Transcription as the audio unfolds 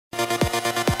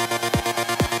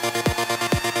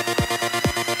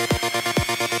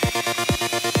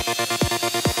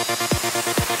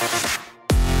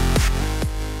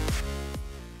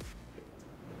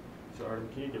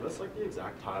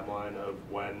timeline of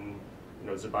when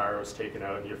Zubaira was taken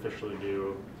out and you officially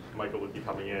knew Michael would be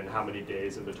coming in? How many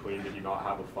days in between did you not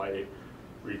have a fight?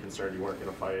 Were you concerned you weren't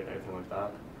going to fight, anything like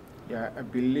that? Yeah, I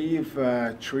believe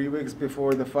 3 weeks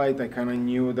before the fight, I kind of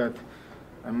knew that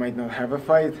I might not have a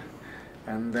fight,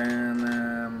 and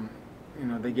then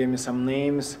they gave me some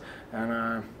names,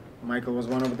 and Michael was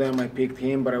one of them. I picked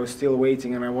him, but I was still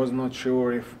waiting, and I was not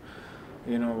sure if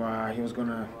he was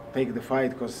gonna take the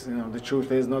fight, because the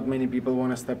truth is not many people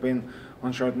want to step in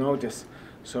on short notice.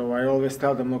 So I always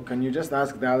tell them, look, can you just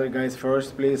ask the other guys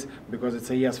first, please, because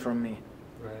it's a yes from me.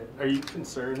 Right. Are you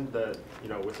concerned that,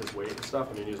 with his weight and stuff?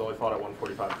 I mean, he's only fought at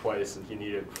 145 twice, and he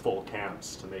needed full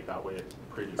camps to make that weight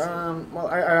previously. Well,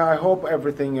 I hope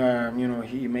everything,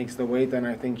 he makes the weight, and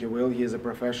I think he will. He is a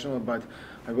professional, but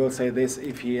I will say this,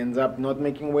 if he ends up not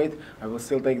making weight, I will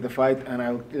still take the fight, and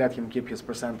I'll let him keep his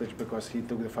percentage because he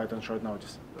took the fight on short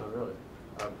notice. Oh, really?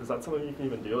 Is that something you can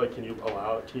even do? Like, can you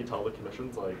tell the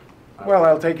commissions, like... Well,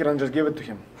 I'll take it and just give it to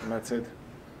him, and that's it.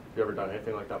 Have you ever done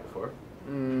anything like that before?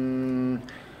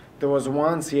 There was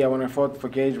once, when I fought for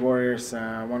Cage Warriors,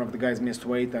 one of the guys missed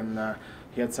weight, and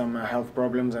he had some health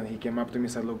problems, and he came up to me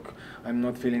and said, look, I'm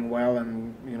not feeling well,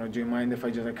 and do you mind if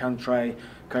I can't try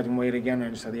cutting weight again? And I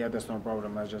just said, yeah, that's no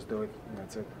problem, let's just do it, and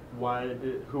that's it.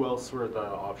 Who else were the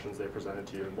options they presented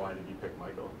to you, and why did you pick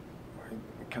Michael?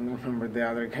 I can't remember the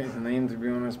other guy's name, to be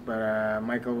honest, but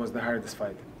Michael was the hardest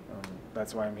fight.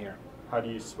 That's why I'm here. How do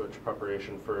you switch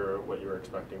preparation for what you were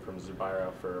expecting from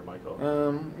Zubaira for Michael?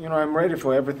 I'm ready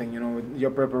for everything.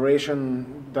 Your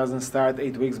preparation doesn't start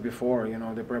 8 weeks before.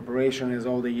 The preparation is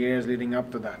all the years leading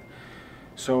up to that.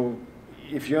 So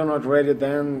if you're not ready,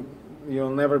 then you'll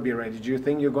never be ready. Do you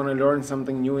think you're going to learn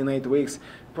something new in 8 weeks?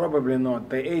 Probably not.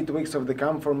 The 8 weeks of the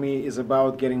camp for me is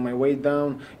about getting my weight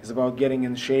down, is about getting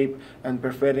in shape and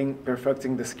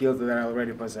perfecting the skills that I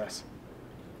already possess.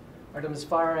 Artem, as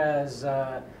far as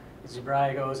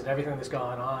Zubaira goes and everything that's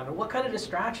gone on, what kind of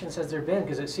distractions has there been?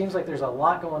 Because it seems like there's a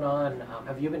lot going on.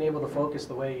 Have you been able to focus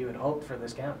the way you had hoped for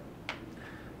this camp?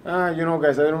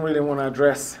 Guys, I don't really want to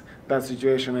address that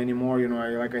situation anymore.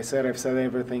 Like I said, I've said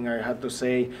everything I had to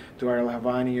say to Ariel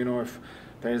Havani. If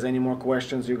there's any more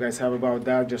questions you guys have about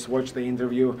that, just watch the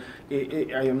interview.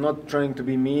 I am not trying to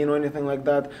be mean or anything like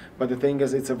that, but the thing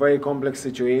is, it's a very complex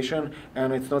situation,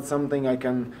 and it's not something I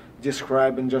can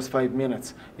describe in just 5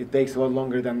 minutes. It takes a lot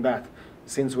longer than that.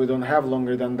 Since we don't have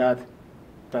longer than that,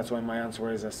 that's why my answer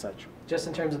is as such. Just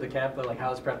in terms of the camp, though, like,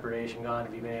 how's preparation gone?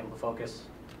 Have you been able to focus?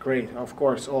 Great, of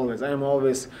course, always. I'm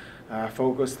always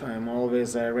focused. I'm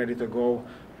always ready to go.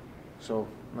 So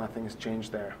nothing's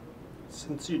changed there.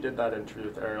 Since you did that interview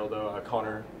with Ariel, though,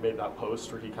 Connor made that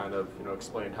post where he kind of,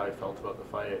 explained how he felt about the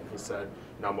fight. He said,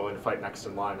 I'm willing to fight next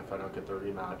in line if I don't get the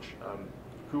rematch.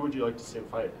 Who would you like to see him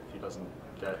fight if he doesn't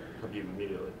get Khabib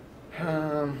immediately?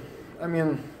 I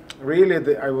mean,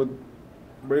 really, I would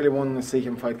really want to see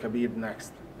him fight Khabib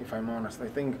next, if I'm honest. I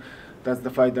think that's the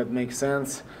fight that makes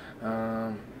sense.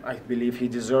 I believe he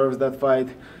deserves that fight.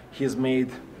 He's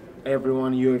made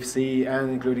everyone, UFC,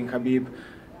 and including Khabib,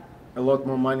 a lot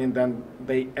more money than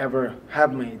they ever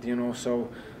have made, so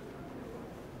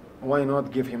why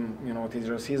not give him, what he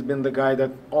deserves? He's been the guy that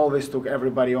always took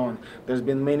everybody on. There's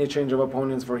been many change of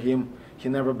opponents for him. He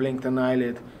never blinked an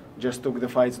eyelid, just took the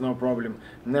fights, no problem.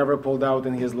 Never pulled out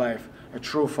in his life. A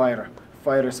true fighter,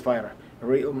 fighter's fighter, a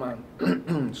real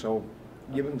man. So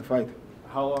give him the fight.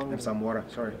 How long? Have some water,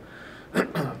 sorry.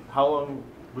 How long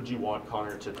would you want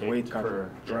Connor to take? Weight cut,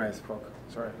 dry as fuck.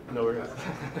 Sorry. No worries.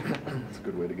 It's a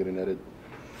good way to get an edit.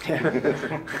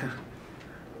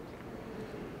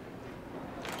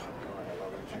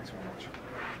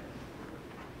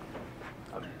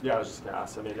 Yeah, I was just going to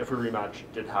ask, I mean, if a rematch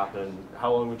did happen,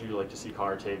 how long would you like to see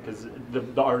Connor take? Because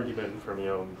the argument from,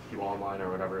 people online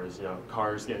or whatever is,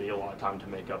 Connor's going to need a lot of time to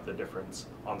make up the difference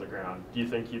on the ground. Do you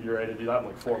think he'd be ready to do that in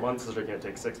like 4 months? Is it going to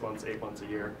take 6 months, 8 months, a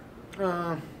year?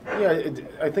 Yeah,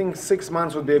 I think 6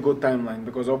 months would be a good timeline,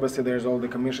 because obviously there's all the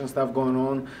commission stuff going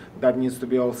on that needs to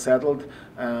be all settled,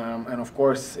 and of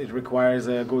course it requires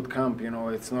a good camp.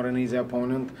 It's not an easy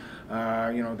opponent.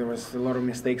 There was a lot of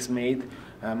mistakes made.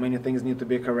 Many things need to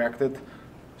be corrected,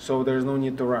 so there's no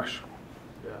need to rush.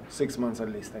 Yeah. 6 months at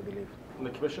least, I believe. And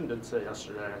the commission did say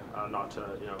yesterday, not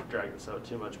to drag this out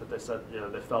too much, but they said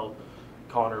they felt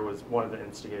Connor was one of the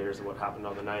instigators of what happened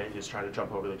on the night. He was trying to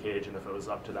jump over the cage, and if it was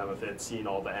up to them, if they had seen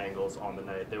all the angles on the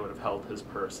night, they would have held his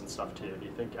purse and stuff too. Do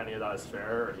you think any of that is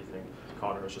fair, or do you think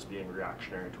Connor was just being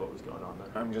reactionary to what was going on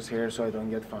there? I'm just here so I don't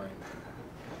get fined.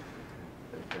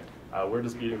 Okay. Where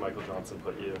does beating Michael Johnson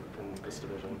put you in this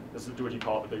division? Would you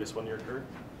call it the biggest one in your career?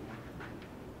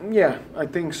 Yeah, I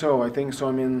think so.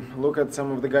 I mean, look at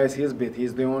some of the guys he's beat.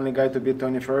 He's the only guy to beat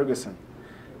Tony Ferguson.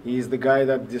 He's the guy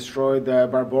that destroyed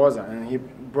Barboza, and he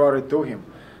brought it to him.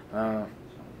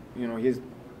 You know, he's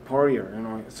Poirier. You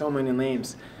know, so many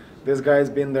names. This guy's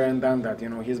been there and done that. You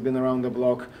know, he's been around the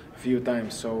block a few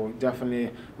times. So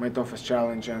definitely my toughest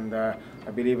challenge, and I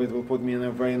believe it will put me in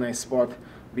a very nice spot,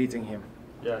 beating him.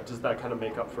 Yeah, does that kind of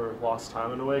make up for lost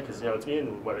time in a way? Because, you know, it's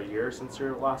been, what, a year since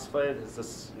your last fight? Is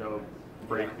this, you know,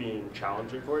 break being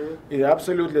challenging for you? It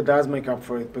absolutely does make up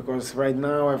for it, because right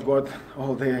now I've got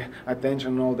all the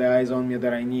attention, all the eyes on me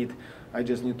that I need. I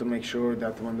just need to make sure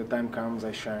that when the time comes,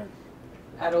 I shine.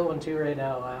 At 0-2 right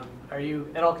now, are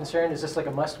you at all concerned? Is this like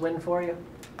a must-win for you?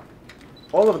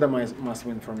 All of them must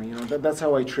win for me. You know, that's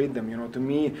how I treat them. You know, to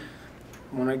me,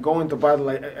 when I go into battle,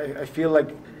 I feel like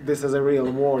this is a real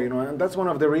war. You know, and that's one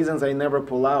of the reasons I never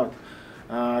pull out.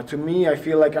 To me, I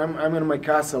feel like I'm in my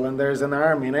castle and there's an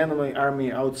army, an enemy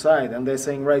army outside, and they're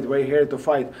saying, right, we're here to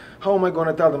fight. How am I going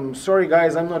to tell them, sorry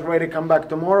guys, I'm not ready to come back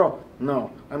tomorrow?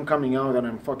 No, I'm coming out and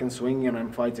I'm fucking swinging and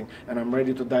I'm fighting, and I'm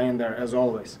ready to die in there as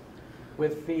always.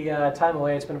 With the time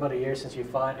away, it's been about a year since you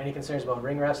fought. Any concerns about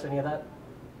ring rust, any of that?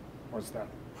 What's that?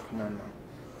 No.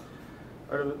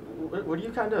 What do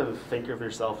you kind of think of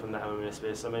yourself in the MMA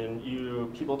space? I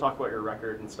mean, people talk about your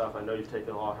record and stuff. I know you've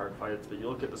taken a lot of hard fights, but you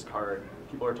look at this card,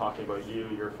 people are talking about you,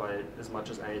 your fight, as much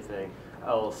as anything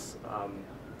else.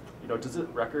 You know, does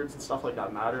records and stuff like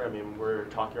that matter? I mean, we're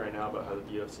talking right now about how the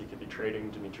UFC could be trading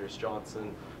Demetrius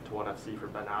Johnson to ONE FC for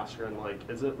Ben Askren. Like,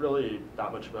 is it really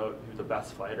that much about who the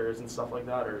best fighter is and stuff like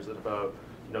that, or is it about,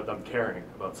 you know, them caring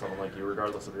about someone like you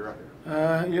regardless of your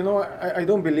record? You know, I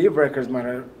don't believe records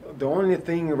matter. The only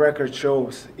thing record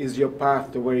shows is your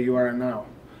path to where you are now.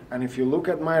 And if you look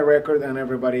at my record and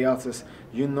everybody else's,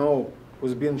 you know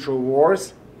who's been through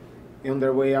wars on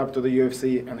their way up to the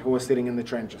UFC and who was sitting in the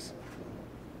trenches.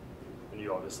 And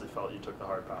you obviously felt you took the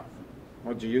hard path.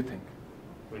 What do you think?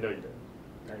 We know you did.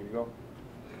 There you go.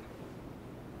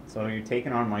 So you're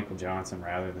taking on Michael Johnson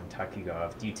rather than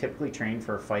Tukhugov. Do you typically train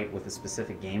for a fight with a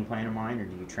specific game plan in mind, or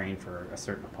do you train for a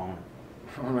certain opponent?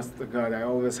 Honest to God, I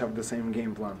always have the same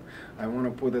game plan. I want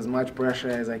to put as much pressure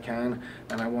as I can,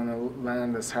 and I want to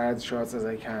land as hard shots as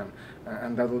I can.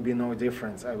 And that will be no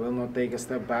difference. I will not take a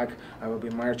step back. I will be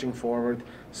marching forward,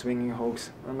 swinging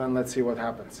hooks, and then let's see what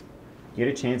happens. You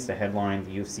had a chance to headline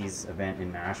the UFC's event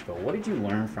in Nashville. What did you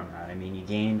learn from that? I mean, you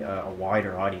gained a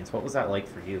wider audience. What was that like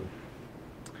for you?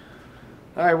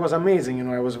 It was amazing. You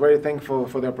know, I was very thankful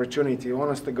for the opportunity.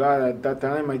 Honest to God, at that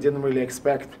time, I didn't really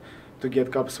expect to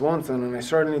get Cub Swanson, and I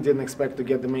certainly didn't expect to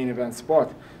get the main event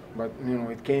spot. But, you know,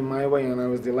 it came my way, and I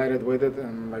was delighted with it.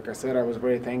 And like I said, I was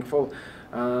very thankful.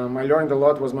 I learned a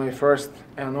lot. It was my first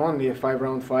and only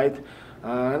 5-round fight.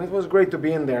 And it was great to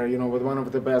be in there, you know, with one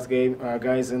of the best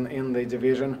guys in the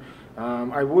division.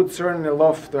 I would certainly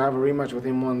love to have a rematch with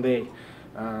him one day.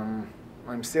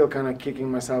 I'm still kind of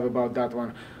kicking myself about that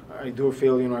one. I do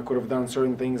feel, you know, I could have done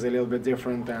certain things a little bit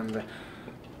different, and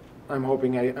I'm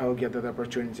hoping I'll get that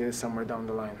opportunity somewhere down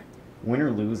the line. Win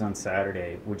or lose on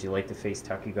Saturday, would you like to face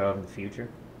Tukhugov in the future?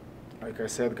 Like I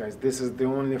said, guys, this is the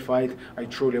only fight I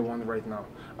truly want right now.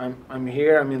 I'm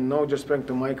here. I mean, no disrespect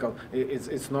to Michael.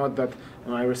 It's not that,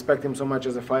 you know, I respect him so much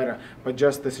as a fighter, but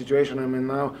just the situation I'm in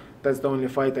now, that's the only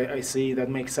fight I see that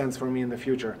makes sense for me in the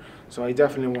future. So I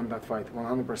definitely want that fight,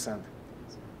 100%.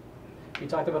 You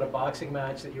talked about a boxing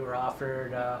match that you were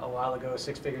offered a while ago,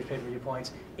 6 figures pay-per-view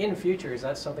points. In future, is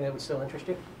that something that would still interest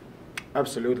you?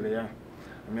 Absolutely, yeah.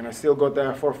 I mean, I still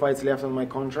got 4 fights left on my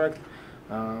contract.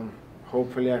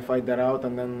 Hopefully I fight that out,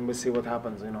 and then we'll see what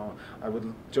happens. You know, I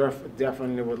would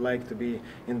definitely would like to be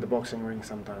in the boxing ring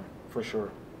sometime, for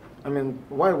sure. I mean,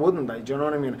 why wouldn't I? Do you know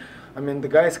what I mean? I mean, the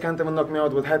guys can't even knock me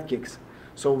out with head kicks.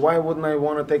 So why wouldn't I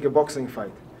want to take a boxing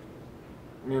fight?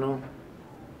 You know,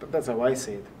 that's how I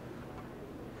see it.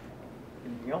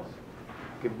 Anything else?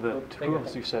 The Tukhugov,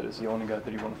 as you said, is the only guy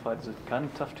that you want to fight. Is it kind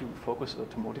of tough to focus or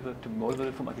to motivate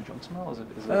it for Michael Johnson now? Is it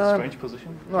a strange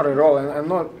position? Not at all, and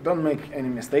don't make any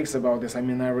mistakes about this. I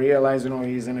mean, I realize, you know,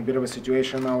 he's in a bit of a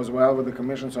situation now as well with the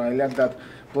commission, so I let that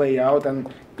play out.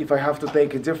 And if I have to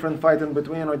take a different fight in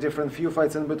between or different few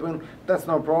fights in between, that's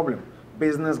no problem.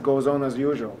 Business goes on as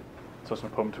usual. So it's no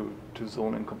problem to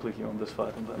zone in completely on this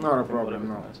fight and then not a problem,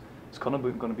 no. Is Conor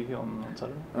going to be here on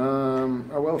Saturday?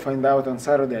 I will find out on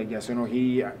Saturday, I guess. You know,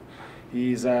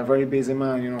 he's a very busy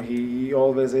man. You know, he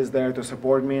always is there to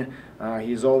support me.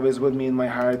 He's always with me in my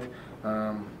heart.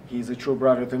 He's a true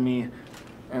brother to me.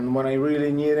 And when I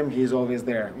really need him, he's always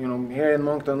there. You know, here in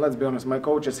Moncton, let's be honest, my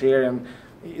coach is here, and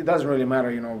it doesn't really matter,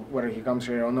 you know, whether he comes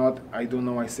here or not. I do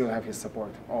know I still have his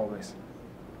support, always.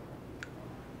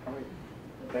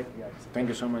 Thank you, guys. Thank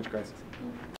you so much, guys.